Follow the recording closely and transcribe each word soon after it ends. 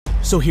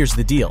So here's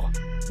the deal.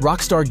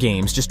 Rockstar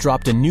Games just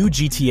dropped a new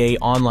GTA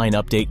Online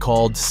update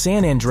called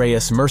San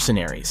Andreas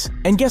Mercenaries.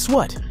 And guess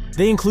what?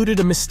 They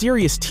included a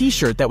mysterious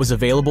t-shirt that was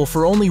available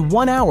for only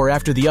 1 hour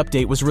after the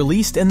update was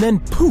released, and then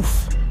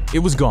poof, it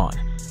was gone.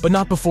 But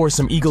not before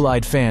some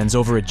eagle-eyed fans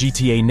over at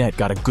GTA Net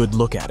got a good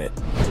look at it.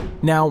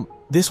 Now,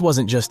 this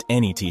wasn't just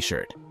any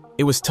t-shirt.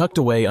 It was tucked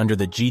away under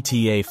the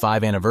GTA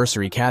V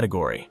Anniversary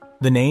category.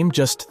 The name,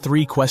 just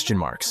 3 question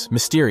marks.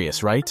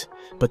 Mysterious, right?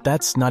 But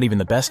that's not even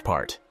the best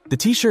part. The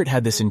t-shirt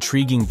had this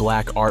intriguing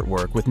black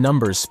artwork with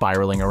numbers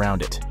spiraling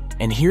around it.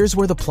 And here's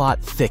where the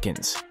plot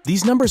thickens.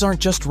 These numbers aren't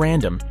just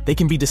random, they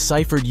can be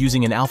deciphered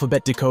using an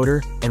alphabet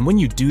decoder, and when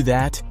you do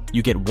that,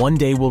 you get "One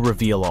day will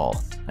reveal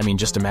all." I mean,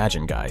 just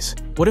imagine, guys.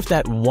 What if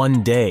that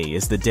one day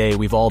is the day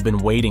we've all been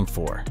waiting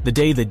for? The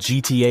day the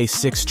GTA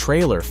VI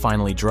trailer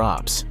finally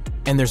drops.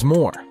 And there's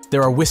more.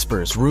 There are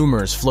whispers,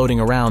 rumors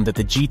floating around that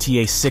the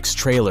GTA VI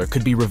trailer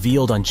could be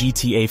revealed on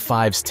GTA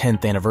V's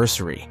 10th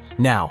anniversary.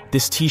 Now,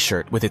 this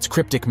t-shirt with its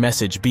cryptic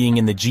message being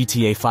in the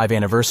GTA V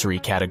Anniversary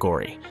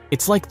category.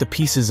 It's like the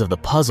pieces of the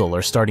puzzle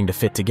are starting to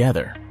fit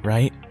together,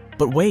 right?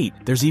 But wait,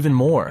 there's even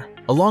more.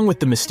 Along with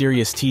the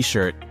mysterious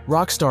t-shirt,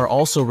 Rockstar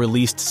also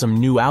released some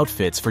new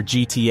outfits for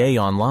GTA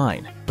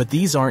Online. But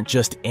these aren't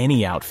just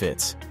any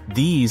outfits.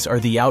 These are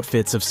the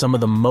outfits of some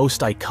of the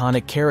most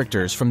iconic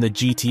characters from the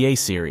GTA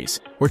series.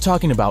 We're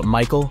talking about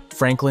Michael,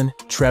 Franklin,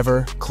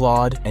 Trevor,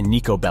 Claude, and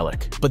Nico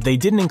Bellic. But they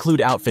didn't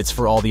include outfits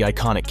for all the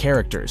iconic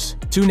characters.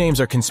 2 names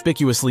are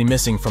conspicuously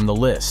missing from the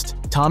list: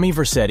 Tommy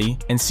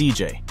Vercetti and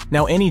CJ.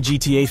 Now, any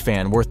GTA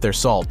fan worth their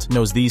salt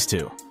knows these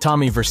two.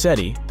 Tommy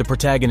Vercetti, the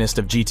protagonist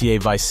of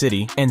GTA Vice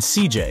City, and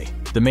CJ,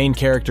 the main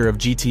character of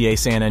GTA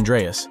San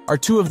Andreas, are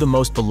 2 of the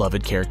most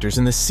beloved characters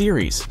in the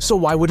series, so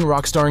why wouldn't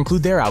Rockstar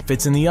include their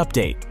outfits in the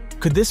update?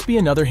 Could this be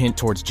another hint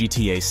towards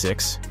GTA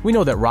VI? We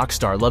know that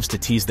Rockstar loves to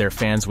tease their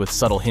fans with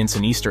subtle hints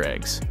and Easter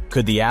eggs.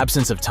 Could the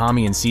absence of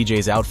Tommy and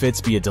CJ's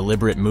outfits be a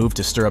deliberate move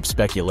to stir up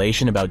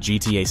speculation about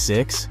GTA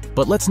VI?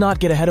 But let's not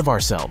get ahead of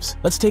ourselves.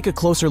 Let's take a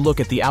closer look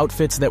at the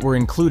outfits that were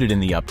included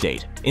in the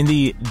update. In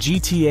the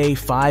GTA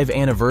V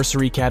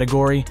Anniversary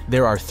category,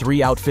 there are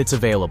 3 outfits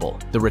available: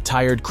 the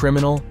Retired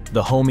Criminal,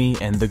 the Homie,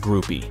 and the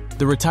Groupie.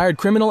 The Retired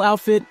Criminal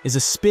outfit is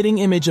a spitting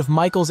image of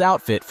Michael's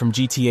outfit from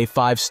GTA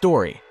V's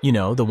story. You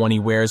know, the one he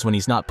wears when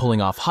he's not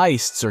pulling off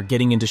heists or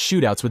getting into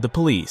shootouts with the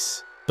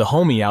police. The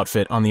Homie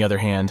outfit, on the other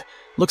hand,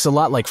 looks a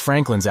lot like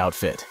Franklin's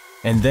outfit.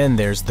 And then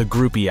there's the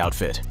Groupie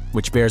outfit,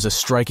 which bears a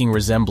striking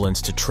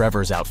resemblance to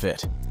Trevor's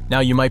outfit. Now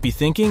you might be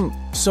thinking,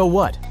 so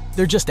what?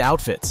 They're just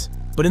outfits.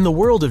 But in the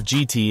world of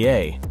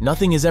GTA,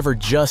 nothing is ever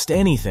just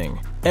anything.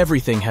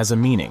 Everything has a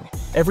meaning.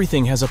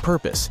 Everything has a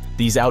purpose.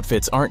 These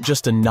outfits aren't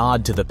just a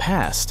nod to the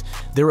past,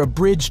 they're a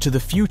bridge to the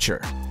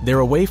future. They're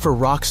a way for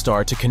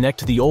Rockstar to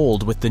connect the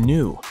old with the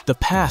new, the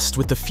past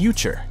with the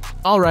future.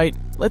 Alright,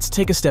 let's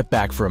take a step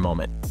back for a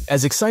moment.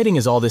 As exciting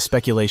as all this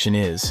speculation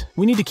is,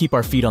 we need to keep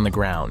our feet on the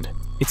ground.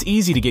 It's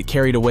easy to get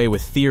carried away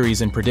with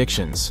theories and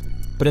predictions,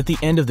 but at the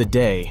end of the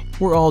day,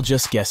 we're all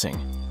just guessing.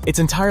 It's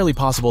entirely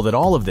possible that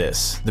all of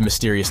this, the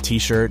mysterious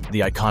t-shirt, the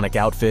iconic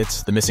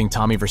outfits, the missing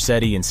Tommy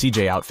Vercetti and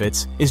CJ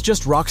outfits, is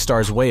just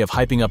Rockstar's way of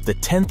hyping up the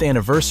 10th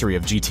anniversary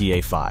of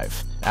GTA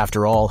V.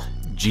 After all,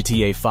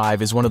 GTA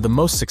V is one of the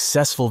most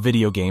successful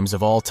video games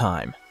of all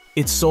time.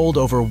 It's sold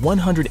over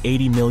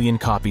 180 million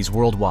copies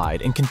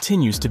worldwide and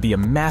continues to be a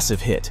massive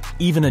hit,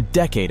 even a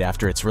decade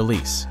after its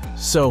release.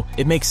 So,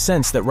 it makes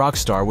sense that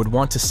Rockstar would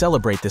want to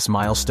celebrate this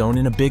milestone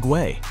in a big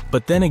way.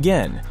 But then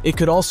again, it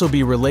could also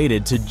be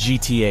related to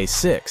GTA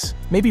VI.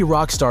 Maybe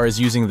Rockstar is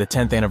using the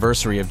 10th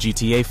anniversary of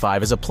GTA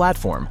V as a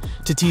platform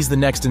to tease the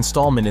next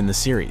installment in the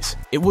series.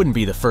 It wouldn't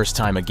be the first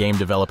time a game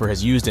developer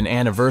has used an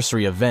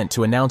anniversary event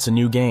to announce a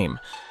new game.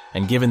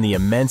 And given the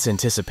immense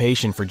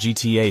anticipation for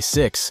GTA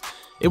VI,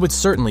 it would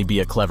certainly be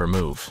a clever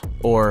move.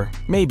 Or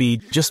maybe,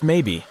 just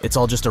maybe, it's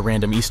all just a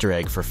random Easter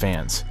egg for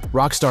fans.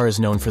 Rockstar is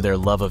known for their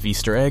love of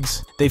Easter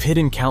eggs. They've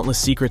hidden countless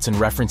secrets and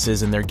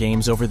references in their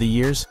games over the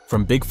years,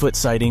 from Bigfoot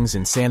sightings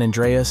in San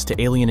Andreas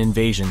to alien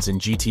invasions in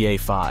GTA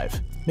V.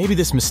 Maybe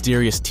this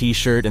mysterious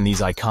t-shirt and these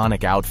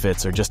iconic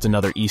outfits are just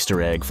another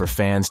Easter egg for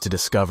fans to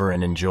discover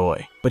and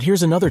enjoy. But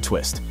here's another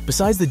twist.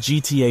 Besides the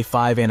GTA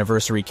V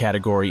Anniversary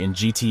category in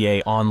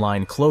GTA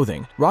Online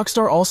clothing,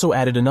 Rockstar also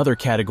added another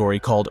category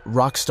called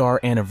Rockstar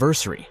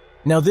Anniversary.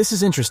 Now this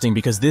is interesting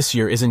because this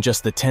year isn't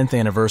just the 10th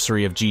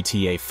anniversary of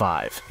GTA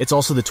V, it's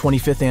also the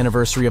 25th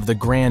anniversary of the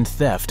Grand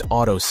Theft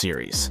Auto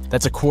series.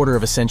 That's a quarter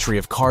of a century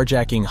of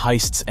carjacking,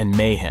 heists, and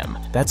mayhem.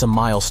 That's a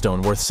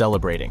milestone worth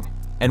celebrating.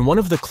 And one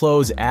of the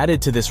clothes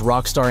added to this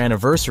Rockstar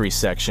Anniversary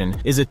section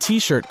is a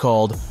t-shirt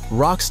called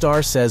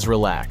Rockstar Says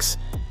Relax.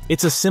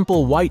 It's a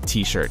simple white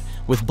t-shirt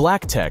with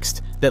black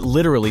text that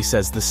literally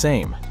says the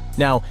same.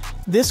 Now,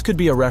 this could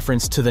be a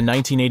reference to the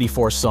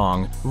 1984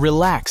 song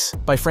Relax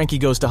by Frankie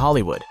Goes to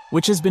Hollywood,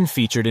 which has been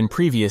featured in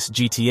previous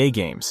GTA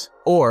games.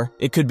 Or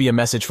it could be a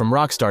message from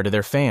Rockstar to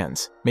their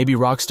fans. Maybe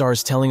Rockstar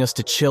is telling us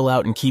to chill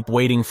out and keep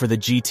waiting for the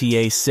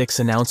GTA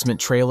VI announcement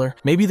trailer.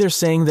 Maybe they're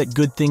saying that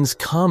good things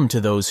come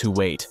to those who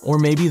wait. Or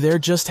maybe they're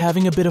just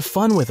having a bit of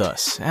fun with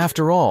us.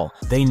 After all,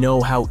 they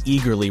know how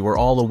eagerly we're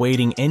all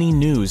awaiting any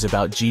news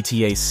about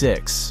GTA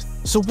VI.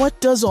 So what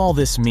does all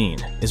this mean?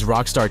 Is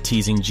Rockstar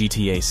teasing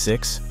GTA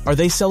VI? Are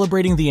they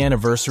celebrating the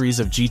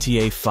anniversaries of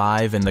GTA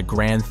V and the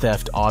Grand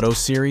Theft Auto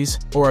series?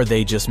 Or are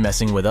they just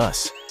messing with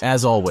us?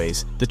 As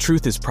always, the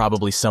truth is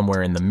probably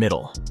somewhere in the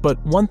middle.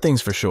 But one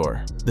thing's for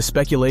sure, the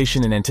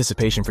speculation and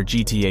anticipation for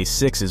GTA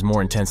VI is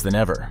more intense than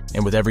ever.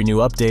 And with every new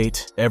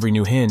update, every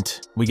new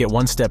hint, we get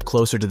one step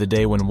closer to the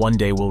day when one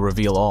day we'll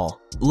reveal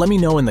all. Let me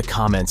know in the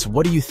comments,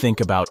 what do you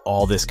think about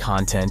all this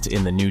content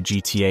in the new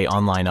GTA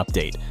Online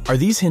update? Are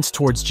these hints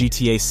towards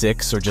GTA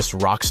VI or just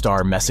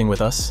Rockstar messing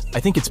with us? I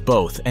think it's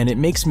both, and it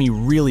makes me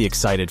really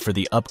excited for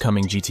the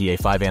upcoming GTA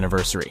V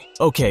anniversary.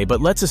 Okay,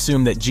 but let's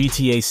assume that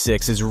GTA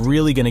VI is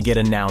really gonna get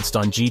announced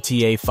on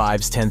GTA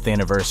V's 10th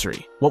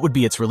anniversary. What would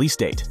be its release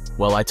date?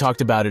 Well, I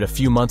talked about it a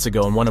few months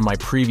ago in one of my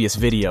previous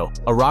videos.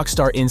 A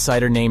Rockstar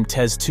insider named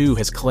Tez2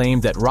 has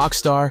claimed that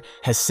Rockstar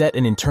has set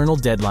an internal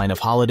deadline of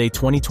holiday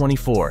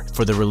 2024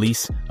 for the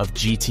release of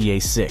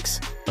GTA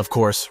VI. Of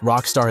course,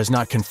 Rockstar has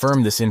not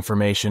confirmed this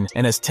information,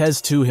 and as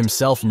Tez2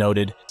 himself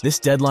noted, this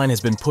deadline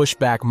has been pushed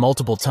back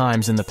multiple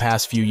times in the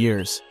past few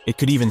years. It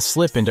could even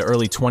slip into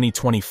early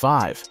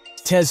 2025.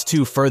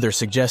 Tez2 further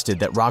suggested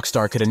that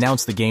Rockstar could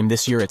announce the game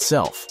this year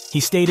itself. He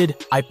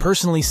stated, "I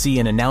personally see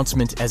an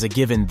announcement as a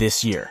given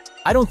this year.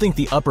 I don't think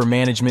the upper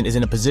management is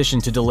in a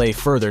position to delay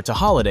further to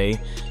holiday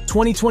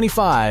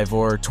 2025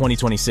 or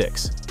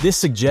 2026. This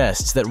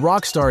suggests that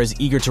Rockstar is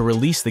eager to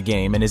release the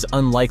game and is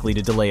unlikely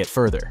to delay it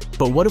further.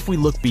 But what if we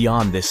look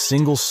beyond this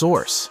single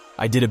source?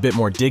 I did a bit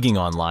more digging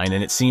online,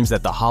 and it seems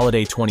that the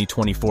holiday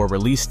 2024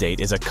 release date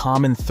is a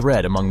common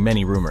thread among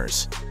many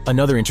rumors.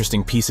 Another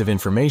interesting piece of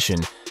information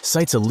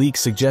cites a leak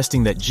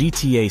suggesting that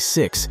GTA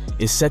VI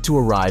is set to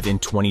arrive in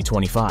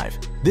 2025.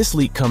 This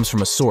leak comes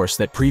from a source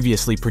that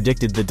previously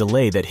predicted the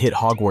delay that hit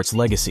Hogwarts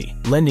Legacy,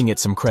 lending it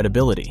some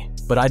credibility.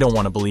 But I don't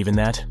want to believe in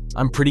that.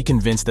 I'm pretty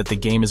convinced that the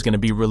game is going to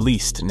be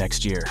released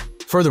next year.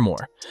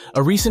 Furthermore,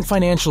 a recent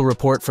financial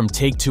report from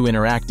Take-Two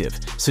Interactive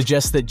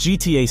suggests that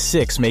GTA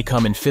VI may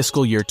come in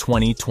fiscal year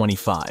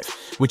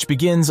 2025, which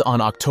begins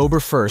on October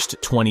 1st,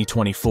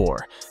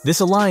 2024. This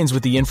aligns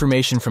with the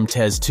information from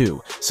Tez2,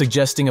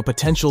 suggesting a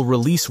potential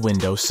release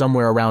window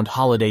somewhere around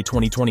holiday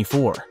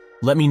 2024.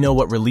 Let me know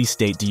what release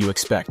date do you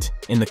expect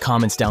in the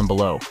comments down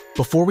below.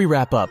 Before we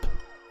wrap up,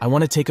 I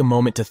want to take a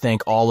moment to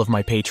thank all of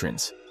my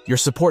patrons. Your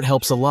support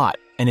helps a lot,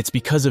 and it's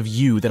because of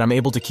you that I'm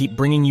able to keep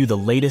bringing you the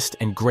latest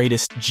and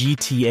greatest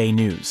GTA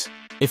news.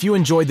 If you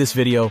enjoyed this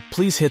video,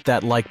 please hit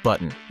that like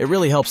button. It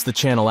really helps the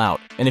channel out.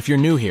 And if you're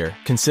new here,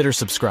 consider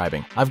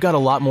subscribing. I've got a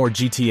lot more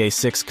GTA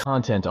VI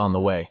content on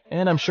the way,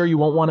 and I'm sure you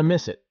won't want to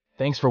miss it.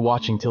 Thanks for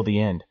watching till the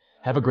end.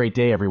 Have a great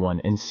day,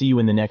 everyone, and see you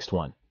in the next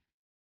one.